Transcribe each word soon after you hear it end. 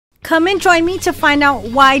Come and join me to find out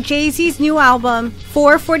why Jay-Z's new album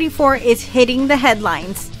 444 is hitting the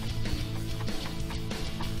headlines.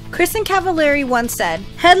 Kristen Cavallari once said,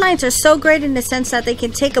 "Headlines are so great in the sense that they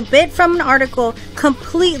can take a bit from an article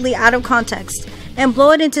completely out of context and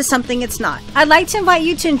blow it into something it's not." I'd like to invite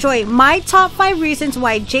you to enjoy my top 5 reasons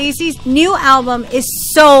why Jay-Z's new album is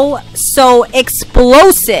so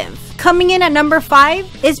explosive. Coming in at number 5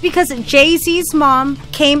 is because Jay-Z's mom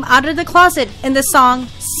came out of the closet in the song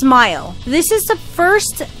Smile. This is the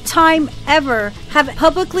first time ever have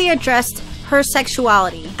publicly addressed her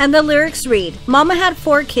sexuality. And the lyrics read, "Mama had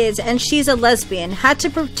 4 kids and she's a lesbian. Had to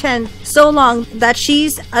pretend so long that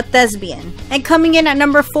she's a thespian." And coming in at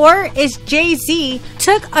number 4 is Jay-Z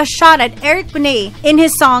took a shot at Eric Benét in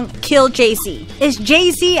his song Kill Jay-Z. Is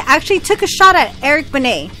Jay-Z actually took a shot at Eric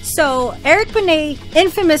Benét. So Eric Benét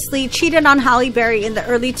infamously cheated on Halle Berry in the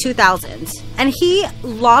early 2000s. And he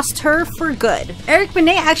lost her for good. Eric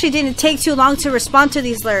Benét actually didn't take too long to respond to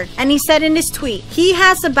these lyrics, and he said in his tweet, he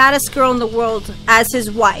has the baddest girl in the world as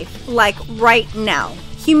his wife, like right now.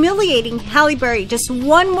 Humiliating Halle Berry just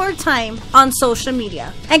one more time on social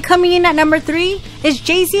media. And coming in at number 3 is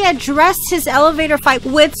Jay-Z addressed his elevator fight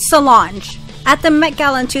with Solange at the Met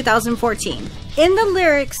Gala in 2014. In the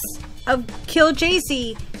lyrics of Kill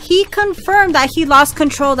Jay-Z, he confirmed that he lost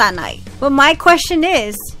control that night. But my question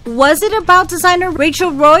is, was it about designer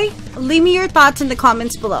Rachel Roy? Leave me your thoughts in the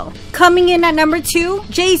comments below. Coming in at number 2,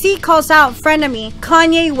 Jay-Z calls out frenemy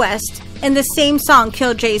Kanye West in the same song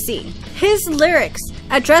Kill Jay-Z. His lyrics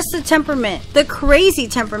address the temperament, the crazy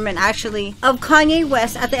temperament actually, of Kanye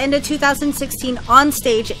West at the end of 2016 on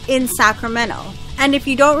stage in Sacramento. And if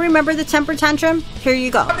you don't remember the temper tantrum, here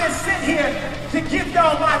you go. I've been sitting here to give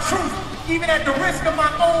y'all my truth, even at the risk of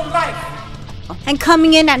my own life. And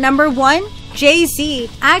coming in at number 1, Jay-Z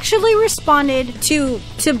actually responded to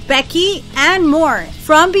Becky and more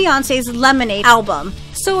from Beyonce's Lemonade album.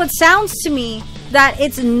 So it sounds to me that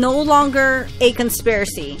it's no longer a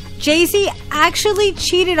conspiracy. Jay-Z actually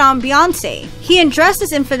cheated on Beyonce. He addressed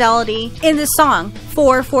his infidelity in the song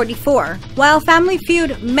 444, while Family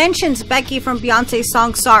Feud mentions Becky from Beyonce's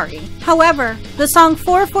song Sorry. However, the song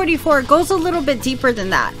 444 goes a little bit deeper than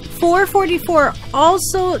that. 444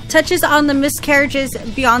 also touches on the miscarriages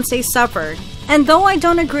Beyonce suffered. And though I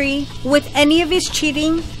don't agree with any of his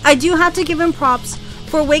cheating, I do have to give him props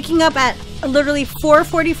for waking up at literally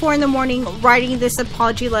 4:44 in the morning writing this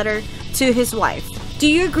apology letter to his wife. Do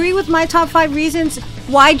you agree with my top 5 reasons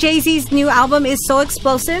why Jay-Z's new album is so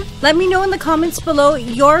explosive? Let me know in the comments below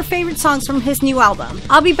your favorite songs from his new album.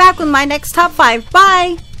 I'll be back with my next top 5.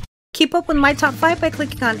 Bye! Keep up with my top 5 by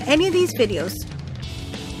clicking on any of these videos.